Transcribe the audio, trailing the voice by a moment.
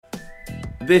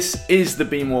This is the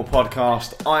Be More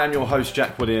podcast. I am your host,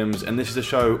 Jack Williams, and this is a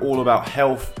show all about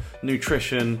health,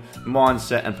 nutrition,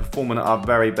 mindset, and performing at our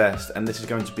very best. And this is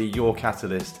going to be your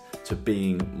catalyst to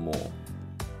being more.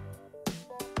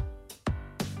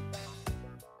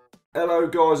 Hello,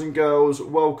 guys and girls.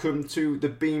 Welcome to the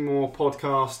Be More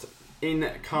podcast.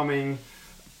 Incoming,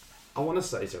 I want to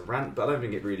say it's a rant, but I don't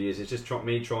think it really is. It's just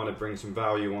me trying to bring some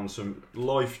value on some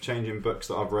life-changing books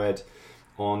that I've read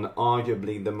on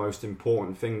arguably the most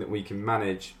important thing that we can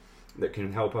manage that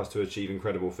can help us to achieve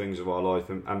incredible things of our life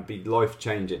and be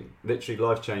life-changing, literally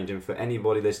life-changing for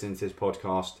anybody listening to this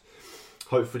podcast.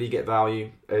 Hopefully you get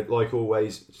value. Like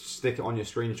always, stick it on your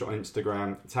screenshot on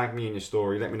Instagram, tag me in your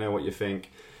story, let me know what you think.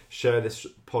 Share this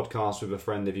podcast with a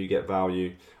friend if you get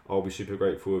value. I'll be super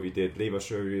grateful if you did. Leave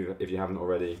us a review if you haven't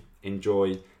already.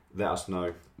 Enjoy. Let us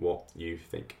know what you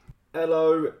think.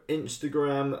 Hello,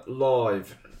 Instagram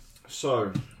Live.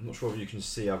 So, I'm not sure if you can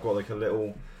see, I've got like a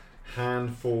little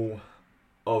handful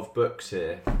of books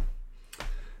here.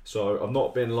 So, I've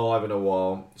not been live in a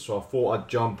while, so I thought I'd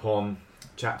jump on,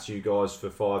 chat to you guys for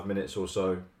 5 minutes or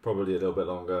so, probably a little bit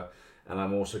longer. And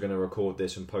I'm also going to record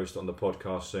this and post it on the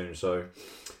podcast soon. So,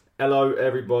 hello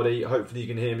everybody, hopefully you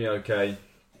can hear me okay.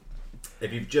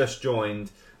 If you've just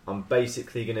joined, I'm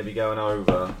basically going to be going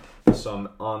over some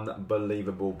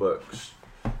unbelievable books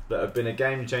that have been a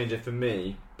game changer for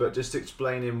me, but just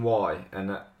explaining why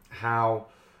and how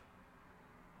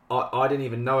I didn't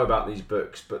even know about these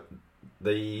books, but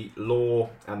the law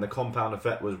and the compound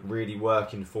effect was really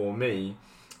working for me,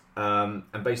 and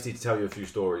basically to tell you a few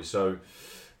stories. So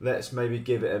let's maybe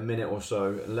give it a minute or so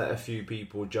and let a few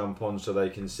people jump on so they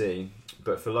can see.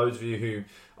 But for those of you who,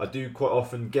 I do quite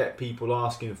often get people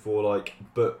asking for like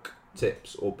book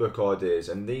tips or book ideas,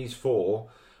 and these four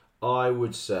I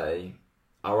would say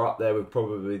are up there with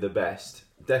probably the best.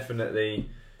 Definitely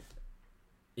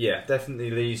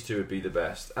these two would be the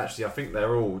best. Actually, I think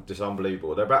they're all just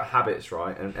unbelievable. They're about habits,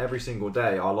 right? And every single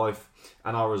day our life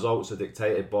and our results are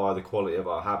dictated by the quality of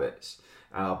our habits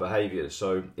and our behaviours.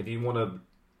 So if you want to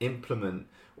implement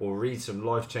or read some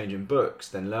life-changing books,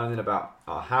 then learning about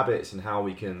our habits and how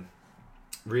we can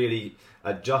really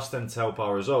adjust them to help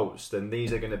our results, then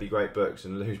these are going to be great books.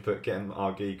 And who's put Getting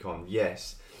Our Geek on?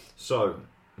 Yes. So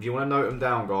if you want to note them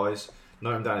down, guys,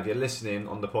 note them down. If you're listening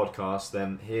on the podcast,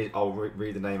 then here I'll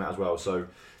read the name out as well. So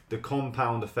The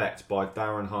Compound Effect by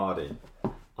Darren Hardy.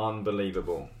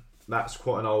 Unbelievable. That's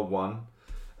quite an old one.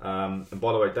 And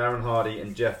by the way, Darren Hardy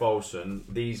and Jeff Olson,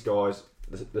 these guys,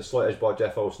 The Slight Edge by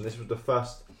Jeff Olson, this was the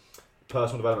first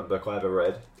personal development book I ever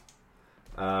read.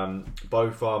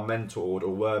 Both are mentored or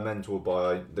were mentored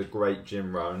by the great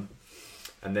Jim Rohn.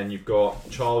 And then you've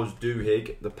got Charles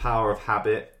Duhigg, The Power of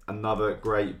Habit, another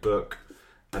great book.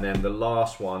 And then the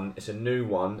last one, it's a new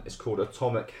one, it's called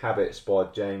Atomic Habits by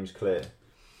James Clear.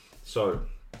 So,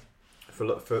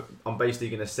 I'm basically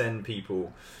going to send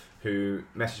people who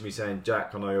message me saying,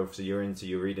 Jack, I know obviously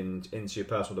you're reading into your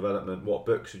personal development, what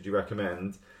books would you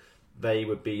recommend? They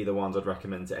would be the ones I'd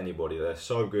recommend to anybody. They're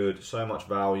so good, so much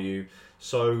value,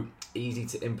 so easy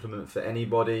to implement for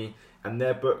anybody, and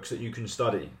they're books that you can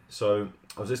study. So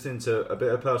I was listening to a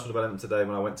bit of personal development today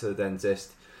when I went to the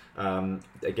dentist.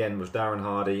 Again, was Darren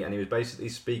Hardy, and he was basically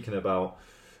speaking about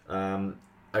a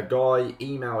guy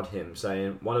emailed him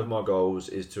saying, one of my goals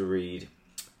is to read,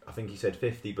 I think he said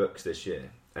 50 books this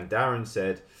year. And Darren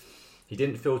said he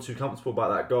didn't feel too comfortable about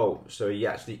that goal. So he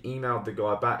actually emailed the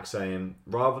guy back saying,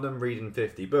 rather than reading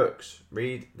 50 books,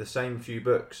 read the same few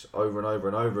books over and over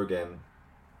and over again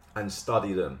and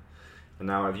study them. And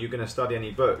now if you're going to study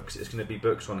any books, it's going to be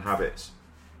books on habits.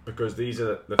 Because these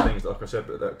are the things, like I said,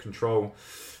 that control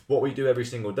what we do every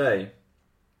single day.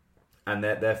 And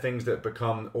they're things that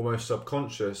become almost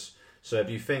subconscious. So if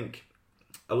you think,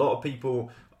 a lot of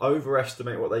people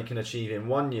overestimate what they can achieve in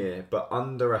 1 year, but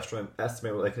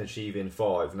underestimate what they can achieve in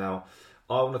 5. Now,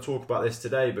 I want to talk about this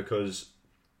today because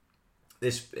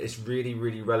this is really,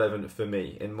 really relevant for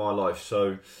me in my life.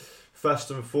 So, first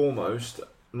and foremost,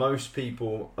 most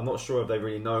people, I'm not sure if they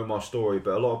really know my story,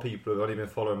 but a lot of people have only been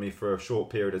following me for a short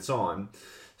period of time.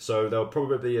 So they'll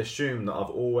probably assume that I've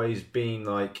always been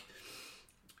like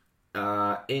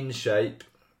in shape.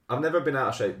 I've never been out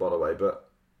of shape, by the way, but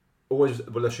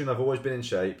will assume I've always been in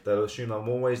shape. They'll assume I'm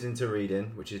always into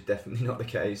reading, which is definitely not the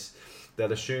case.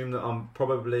 They'll assume that I'm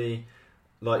probably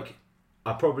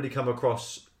I probably come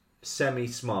across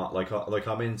semi-smart, like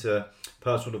I'm into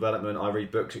personal development, I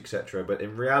read books, etc. But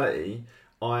in reality,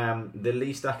 I am the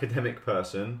least academic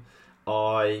person.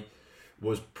 I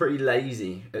was pretty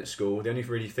lazy at school. The only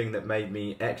really thing that made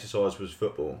me exercise was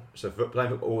football. So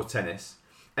playing football or tennis.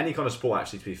 Any kind of sport,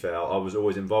 actually, to be fair, I was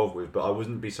always involved with. But I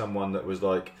wouldn't be someone that was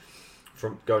like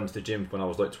from going to the gym when I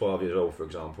was like 12 years old, for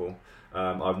example.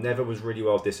 I've never was really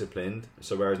well disciplined.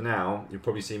 So whereas now you'll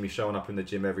probably see me showing up in the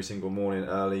gym every single morning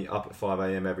early, up at 5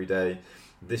 a.m. every day.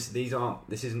 This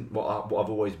isn't what I've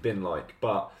always been like.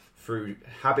 But through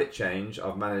habit change,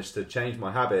 I've managed to change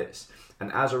my habits,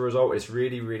 and as a result, it's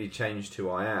really, really changed who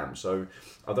I am. So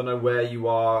I don't know where you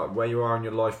are in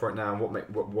your life right now, and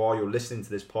while you're listening to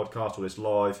this podcast or this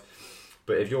live.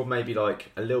 But if you're maybe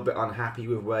like a little bit unhappy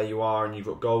with where you are and you've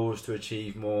got goals to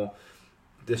achieve more,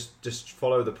 just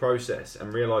follow the process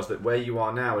and realize that where you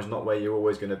are now is not where you're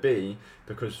always going to be.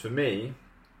 Because for me,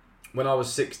 when I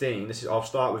was 16, I'll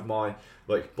start with my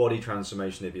like body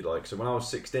transformation, if you like. So when I was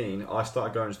 16, I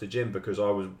started going to the gym because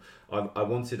I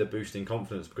wanted a boost in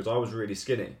confidence, because I was really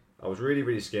skinny. I was really,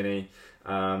 really skinny,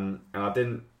 and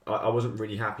I wasn't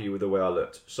really happy with the way I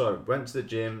looked. So went to the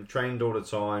gym, trained all the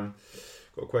time.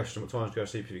 Got a question: what time do you go to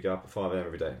sleep if you go up at 5 a.m.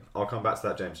 every day? I'll come back to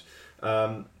that, James.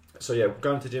 So yeah,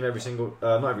 going to the gym every single,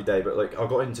 not every day, but like I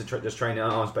got into just training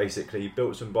arms basically,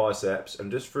 built some biceps, and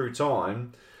just through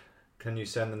time. Can you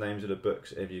send the names of the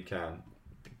books if you can?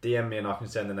 DM me and I can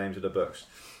send the names of the books.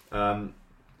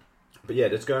 But yeah,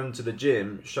 just going to the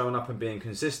gym, showing up and being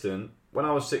consistent. When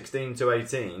I was 16 to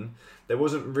 18, there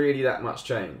wasn't really that much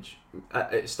change.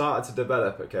 It started to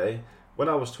develop, okay? When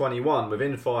I was 21,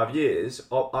 within 5 years,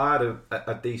 I had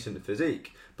a decent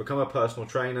physique. Become a personal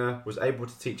trainer, was able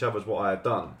to teach others what I had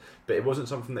done. But it wasn't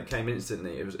something that came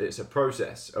instantly. It's a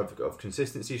process of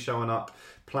consistency, showing up,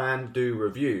 plan, do,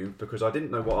 review, because I didn't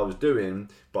know what I was doing,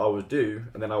 but I would do,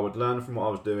 and then I would learn from what I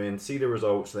was doing, see the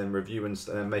results, then review and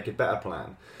then make a better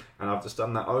plan. And I've just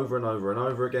done that over and over and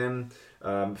over again.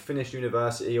 Finished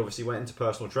university, obviously went into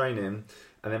personal training,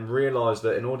 and then realised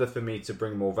that in order for me to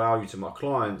bring more value to my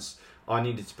clients, I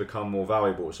needed to become more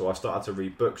valuable. So I started to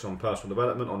read books on personal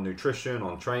development, on nutrition,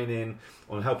 on training,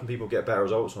 on helping people get better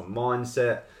results, on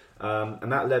mindset.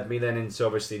 And that led me then into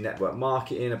obviously network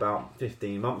marketing about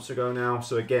 15 months ago now.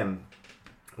 So again,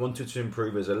 wanted to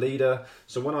improve as a leader.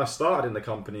 So when I started in the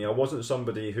company, I wasn't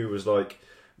somebody who was like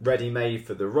ready-made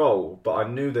for the role, but I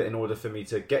knew that in order for me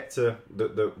to get to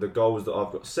the goals that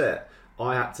I've got set,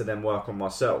 I had to then work on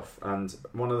myself. And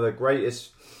one of the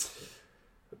greatest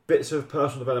bits of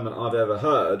personal development I've ever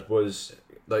heard was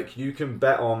like, you can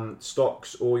bet on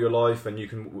stocks all your life and you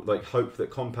can like hope that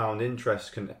compound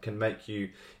interest can make you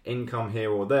income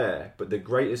here or there, but the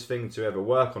greatest thing to ever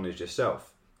work on is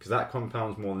yourself, because that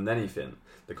compounds more than anything.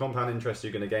 The compound interest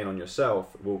you're going to gain on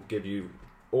yourself will give you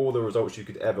all the results you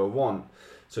could ever want.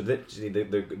 So literally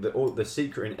the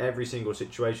secret in every single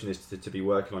situation is to be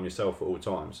working on yourself at all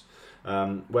times.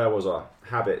 Where was I?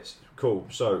 Habits. Cool.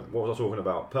 So what was I talking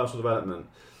about? Personal development.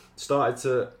 Started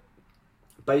to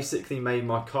basically made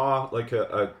my car like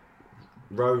a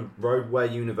roadway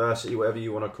university, whatever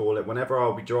you want to call it. Whenever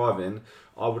I'll be driving,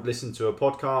 I would listen to a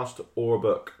podcast or a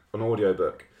book, an audio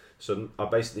book. So I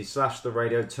basically slashed the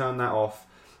radio, turned that off,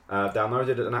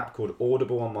 downloaded an app called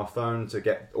Audible on my phone to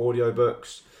get audio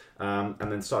books, and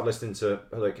then started listening to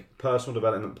like personal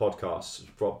development podcasts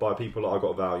by people that I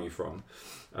got value from.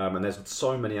 And there's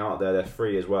so many out there, they're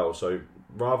free as well. So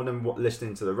rather than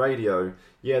listening to the radio,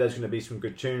 yeah, there's going to be some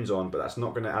good tunes on, but that's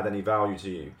not going to add any value to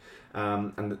you.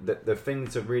 And the thing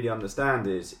to really understand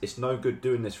is it's no good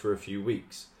doing this for a few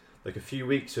weeks. Like a few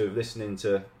weeks of listening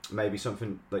to maybe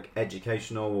something like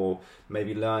educational, or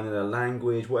maybe learning a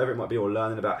language, whatever it might be, or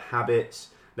learning about habits,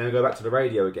 then go back to the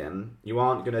radio again, you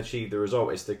aren't going to achieve the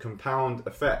result. It's the compound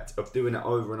effect of doing it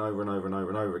over and over and over and over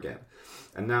and over again.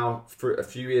 And now, for a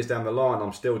few years down the line,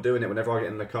 I'm still doing it. Whenever I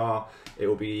get in the car, it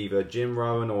will be either gym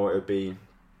rowing or it will be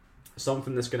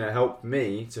something that's going to help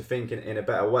me to think in a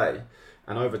better way.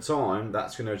 And over time,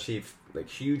 that's going to achieve like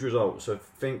huge results. So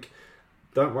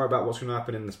don't worry about what's going to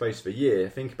happen in the space of a year.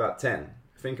 Think about 10.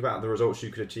 Think about the results you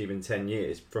could achieve in 10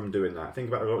 years from doing that. Think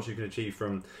about the results you can achieve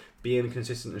from being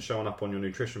consistent and showing up on your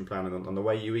nutrition plan and on the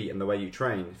way you eat and the way you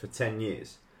train for 10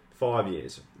 years. 5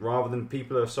 years, rather than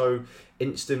people are so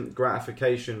instant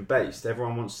gratification based.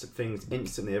 Everyone wants things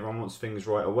instantly, everyone wants things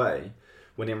right away,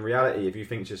 when in reality, if you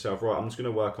think to yourself, right, I'm just going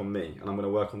to work on me and I'm going to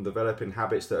work on developing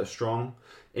habits that are strong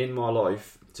in my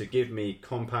life to give me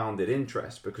compounded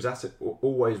interest, because that's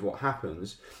always what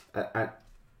happens at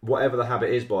whatever the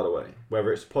habit is, by the way,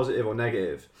 whether it's positive or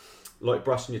negative. Like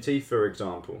brushing your teeth, for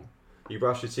example. You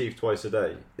brush your teeth twice a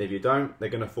day. If you don't, they're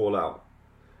going to fall out.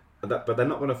 But they're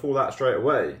not going to fall out straight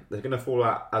away. They're going to fall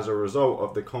out as a result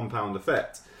of the compound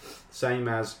effect. Same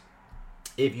as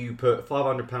if you put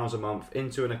 £500 a month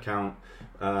into an account,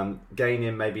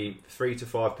 gaining maybe 3 to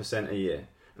 5% a year.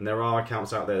 And there are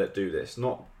accounts out there that do this.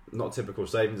 Not typical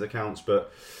savings accounts,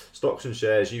 but stocks and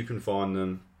shares, you can find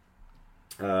them.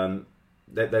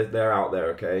 They're out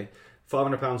there, okay?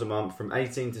 £500 a month from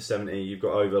 18 to 70, you've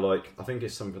got over like, I think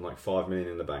it's something like 5 million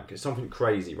in the bank. It's something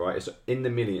crazy, right? It's in the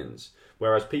millions.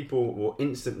 Whereas people will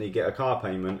instantly get a car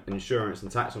payment, insurance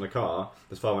and tax on a car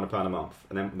that's £500 a month.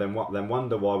 And then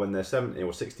wonder why when they're 70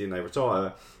 or 60 and they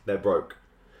retire, they're broke.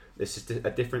 It's just a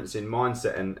difference in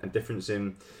mindset and a difference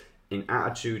in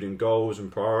attitude and goals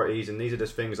and priorities, and these are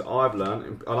just things that I've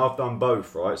learned, and I've done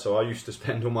both, right? So I used to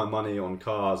spend all my money on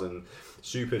cars and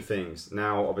stupid things.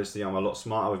 Now obviously I'm a lot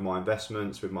smarter with my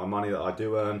investments, with my money that I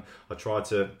do earn. I try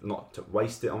to not to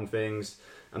waste it on things,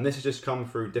 and this has just come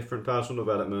through different personal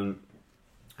development,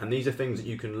 and these are things that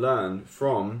you can learn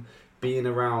from being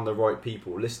around the right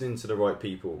people, listening to the right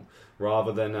people,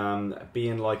 rather than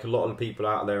being like a lot of the people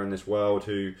out there in this world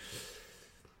who,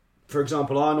 for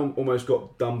example, I almost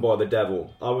got done by the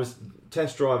devil. I was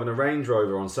test driving a Range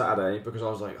Rover on Saturday because I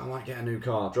was like, I might get a new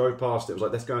car. Drove past it, was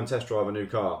like, let's go and test drive a new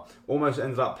car. Almost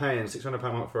ended up paying £600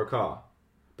 a month for a car.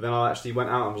 But then I actually went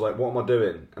out and was like, what am I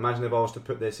doing? Imagine if I was to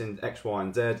put this in X, Y,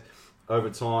 and Z. Over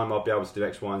time, I'll be able to do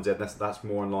X, Y, and Z. That's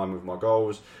more in line with my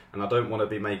goals. And I don't want to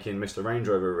be making Mr. Range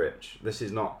Rover rich. This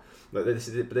is not. This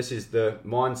is the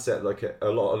mindset like a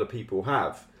lot of the people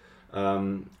have,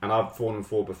 and I've fallen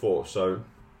for before. So.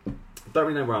 Don't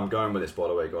really know where I'm going with this, by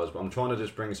the way, guys, but I'm trying to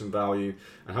just bring some value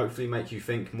and hopefully make you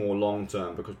think more long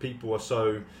term, because people are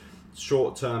so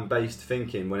short term based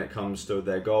thinking when it comes to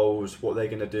their goals, what they're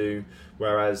going to do.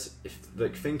 Whereas if they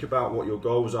think about what your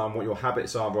goals are and what your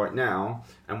habits are right now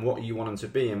and what you want them to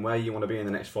be and where you want to be in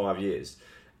the next 5 years,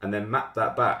 and then map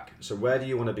that back. So where do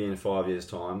you want to be in 5 years'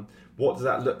 time? What does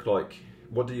that look like?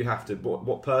 What do you have to?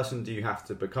 What person do you have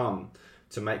to become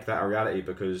to make that a reality?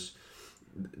 Because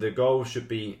the goal should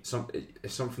be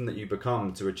something that you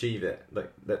become to achieve it.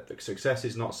 Like that, success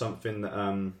is not something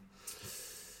that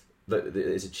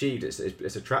is achieved.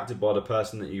 It's attracted by the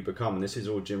person that you become. And this is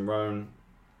all Jim Rohn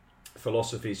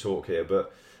philosophy talk here.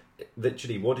 But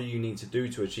literally, what do you need to do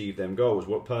to achieve them goals?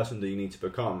 What person do you need to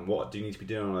become? What do you need to be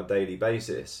doing on a daily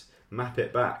basis? Map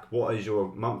it back. What is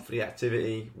your monthly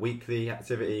activity, weekly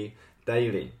activity,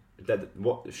 daily?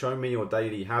 Show me your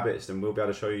daily habits, and we'll be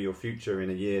able to show you your future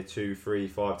in a year, 2, 3,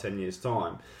 5, 10 years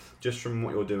time, just from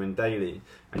what you're doing daily.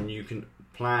 And you can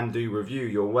plan, do, review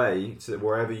your way to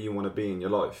wherever you want to be in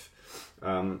your life.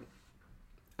 And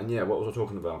yeah, what was I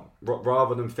talking about?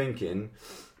 Rather than thinking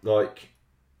like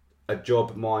a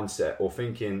job mindset, or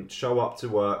thinking show up to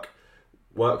work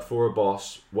for a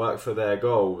boss, work for their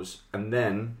goals, and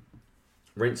then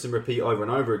rinse and repeat over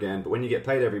and over again. But when you get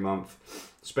paid every month,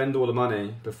 spend all the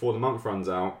money before the month runs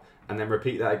out, and then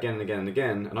repeat that again and again and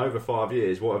again. And over 5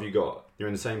 years, what have you got? You're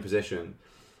in the same position,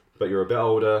 but you're a bit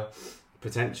older,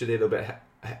 potentially a little bit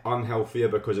unhealthier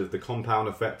because of the compound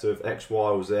effect of X, Y,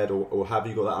 or Z, or have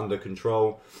you got that under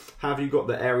control? Have you got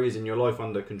the areas in your life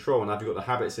under control, and have you got the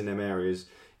habits in them areas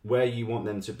where you want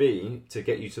them to be to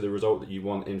get you to the result that you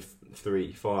want in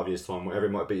 3, 5 years time, whatever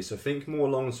it might be? So think more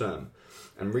long term.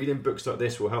 And reading books like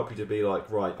this will help you to be like,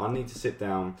 right, I need to sit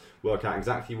down, work out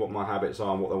exactly what my habits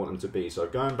are and what I want them to be. So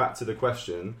going back to the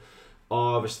question, I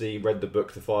obviously read the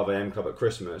book, The 5am Club, at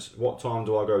Christmas. What time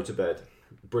do I go to bed?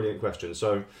 Brilliant question.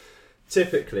 So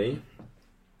typically,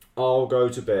 I'll go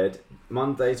to bed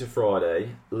Monday to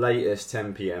Friday, latest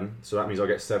 10 p.m. So that means I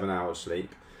get 7 hours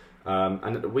sleep.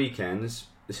 And at the weekends,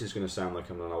 this is going to sound like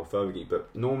I'm an old fogey,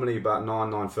 but normally about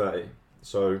 9:30.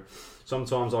 So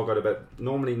sometimes I'll go to bed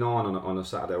normally 9 on a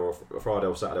Saturday or a Friday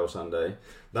or Saturday or Sunday.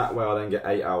 That way I then get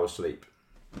 8 hours sleep.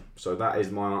 So that is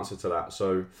my answer to that.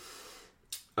 So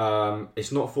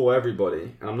it's not for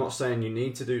everybody, and I'm not saying you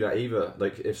need to do that either.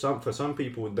 Like for some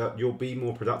people, that you'll be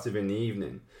more productive in the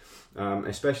evening,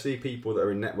 especially people that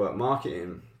are in network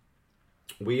marketing.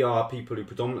 We are people who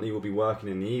predominantly will be working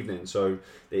in the evening, so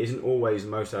it isn't always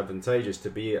most advantageous to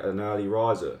be an early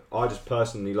riser. I just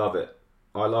personally love it.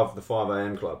 I love the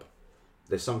 5am club.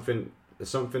 There's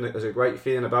a great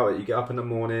feeling about it. You get up in the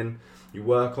morning, you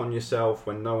work on yourself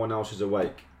when no one else is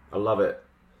awake. I love it.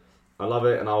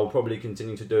 And I'll probably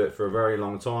continue to do it for a very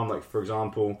long time. Like, for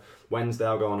example, Wednesday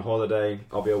I'll go on holiday,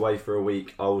 I'll be away for a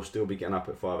week, I will still be getting up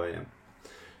at 5am.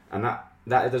 And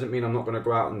that doesn't mean I'm not going to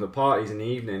go out on the parties in the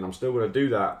evening. I'm still going to do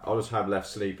that. I'll just have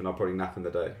less sleep and I'll probably nap in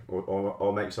the day. Or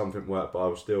I'll make something work, but I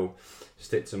will still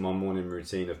stick to my morning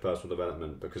routine of personal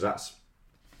development, because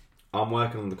I'm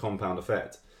working on the compound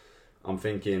effect. I'm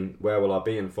thinking, where will I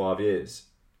be in 5 years?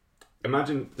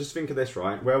 Imagine, just think of this,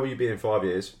 right? Where will you be in 5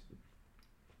 years?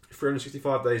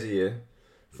 365 days a year,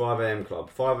 5am club.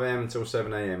 5am until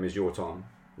 7am is your time.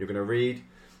 You're going to read,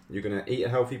 you're going to eat a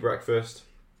healthy breakfast,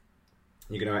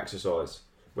 you're going to exercise.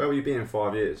 Where will you be in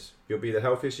 5 years? You'll be the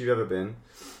healthiest you've ever been,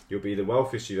 you'll be the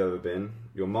wealthiest you've ever been,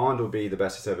 your mind will be the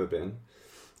best it's ever been,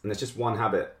 and it's just one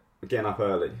habit. getting up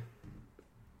early.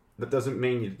 That doesn't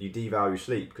mean you devalue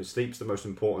sleep, because sleep's the most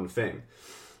important thing.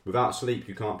 Without sleep,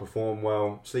 you can't perform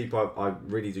well. Sleep, I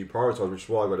really do prioritise, which is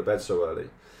why I go to bed so early.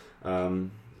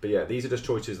 But yeah, these are just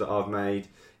choices that I've made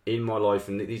in my life,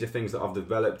 and these are things that I've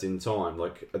developed in time.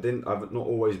 Like I've not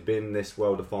always been this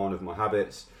well defined with my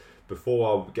habits.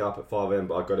 Before, I would get up at 5 a.m,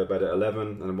 but I'd go to bed at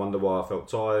 11 and wonder why I felt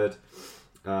tired.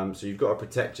 So you've got to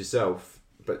protect yourself.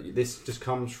 But this just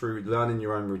comes through learning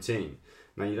your own routine.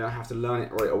 Now, you don't have to learn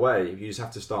it right away. You just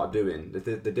have to start doing.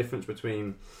 The difference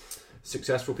between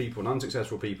successful people and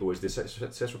unsuccessful people is the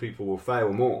successful people will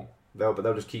fail more. They'll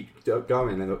just keep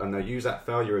going, and they'll use that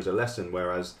failure as a lesson,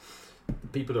 whereas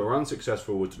people who are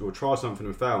unsuccessful will try something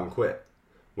and fail and quit.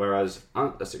 Whereas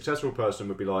a successful person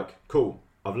would be like, cool,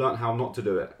 I've learned how not to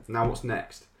do it. Now what's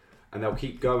next? And they'll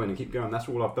keep going and keep going. That's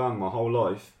all I've done my whole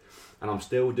life. And I'm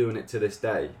still doing it to this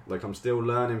day. Like, I'm still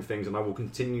learning things, and I will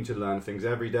continue to learn things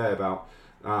every day about,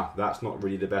 that's not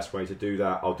really the best way to do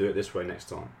that. I'll do it this way next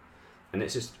time. And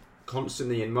it's just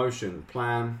constantly in motion.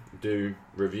 Plan, do,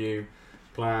 review,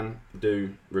 plan,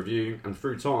 do, review. And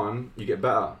through time, you get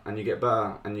better, and you get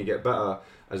better, and you get better,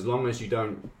 as long as you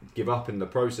don't give up in the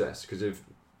process. Because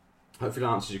hopefully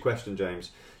that answers your question, James.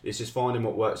 It's just finding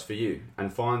what works for you,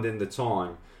 and finding the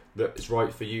time that is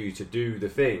right for you to do the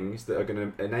things that are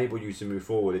going to enable you to move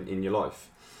forward in your life,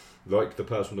 like the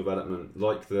personal development,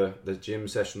 like the gym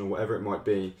session or whatever it might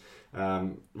be,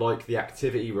 like the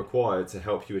activity required to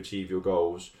help you achieve your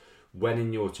goals when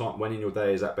in your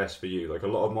day is at best for you. Like, a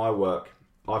lot of my work,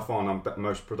 I find I'm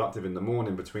most productive in the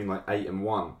morning between like 8 and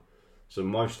 1. So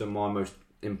most of my most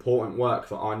important work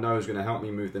that I know is going to help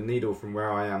me move the needle from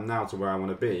where I am now to where I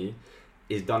want to be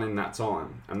is done in that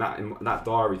time, and that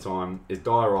diary time is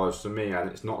diarised for me, and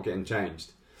it's not getting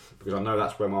changed, because I know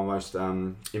that's where my most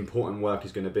important work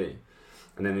is going to be.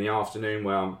 And then in the afternoon,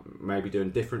 where I'm maybe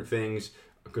doing different things,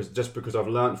 because I've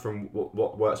learned from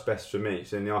what works best for me.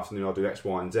 So in the afternoon, I'll do X,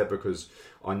 Y, and Z, because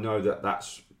I know that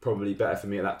that's probably better for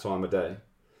me at that time of day,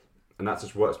 and that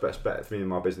just works better for me in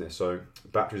my business. So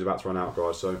battery's about to run out,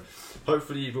 guys. So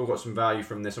hopefully you've all got some value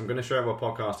from this. I'm going to share my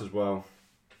podcast as well.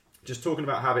 Just talking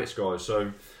about habits, guys.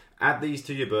 So add these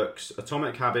to your books.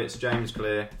 Atomic Habits, James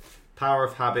Clear. Power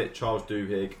of Habit, Charles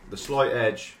Duhigg. The Slight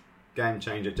Edge, Game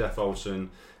Changer, Jeff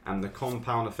Olson. And The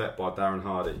Compound Effect by Darren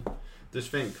Hardy. Just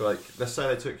think, like, let's say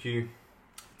they took you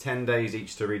 10 days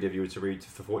each to read, if you were to read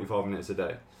for 45 minutes a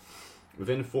day.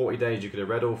 Within 40 days, you could have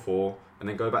read all 4 and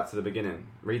then go back to the beginning.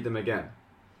 Read them again.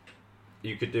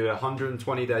 You could do a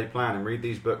 120-day plan and read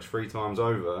these books 3 times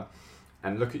over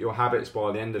and look at your habits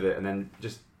by the end of it, and then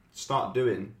just start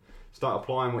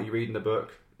applying what you read in the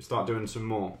book, start doing some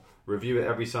more. Review it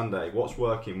every Sunday. What's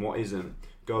working, what isn't.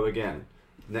 Go again.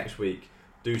 Next week,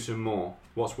 do some more.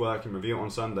 What's working, review it on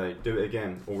Sunday, do it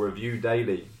again. Or review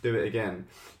daily, do it again.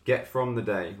 Get from the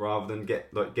day rather than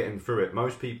getting through it.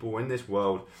 Most people in this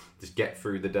world just get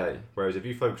through the day. Whereas if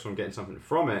you focus on getting something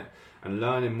from it and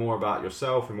learning more about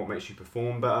yourself and what makes you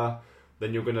perform better,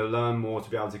 then you're going to learn more to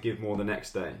be able to give more the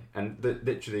next day. And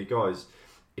literally, guys,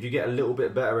 if you get a little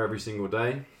bit better every single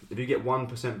day, if you get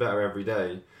 1% better every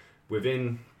day,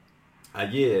 within a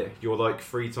year, you're like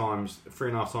 3.5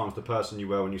 times the person you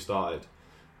were when you started.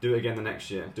 Do it again the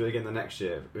next year. Do it again the next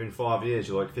year. Within 5 years,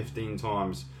 you're like 15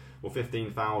 times or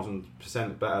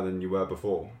 15,000% better than you were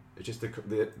before. It's just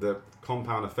the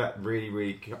compound effect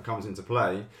really comes into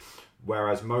play.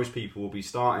 Whereas most people will be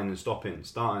starting and stopping,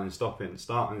 and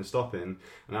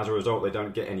as a result, they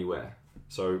don't get anywhere.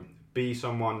 So be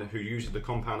someone who uses the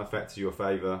compound effect to your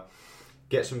favour.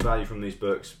 Get some value from these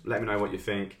books. Let me know what you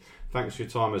think. Thanks for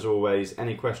your time as always.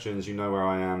 Any questions, you know where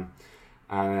I am.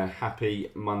 And a happy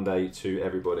Monday to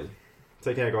everybody.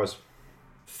 Take care, guys.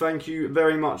 Thank you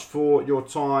very much for your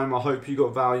time. I hope you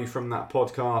got value from that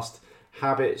podcast.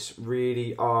 Habits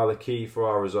really are the key for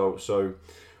our results. So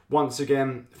once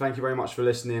again, thank you very much for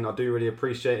listening. I do really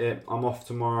appreciate it. I'm off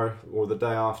tomorrow or the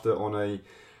day after on a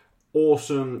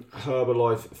awesome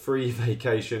Herbalife free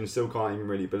vacation. Still can't even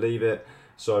really believe it.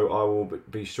 So I will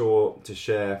be sure to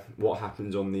share what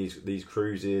happens on these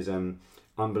cruises and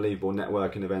unbelievable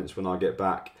networking events when I get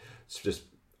back. It's just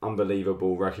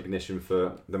unbelievable recognition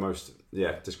for the most,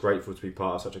 just grateful to be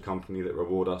part of such a company that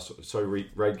reward us so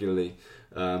regularly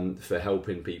for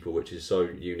helping people, which is so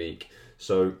unique.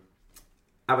 So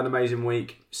have an amazing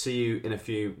week. See you in a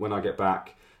few when I get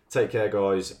back. Take care,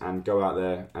 guys, and go out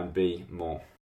there and be more.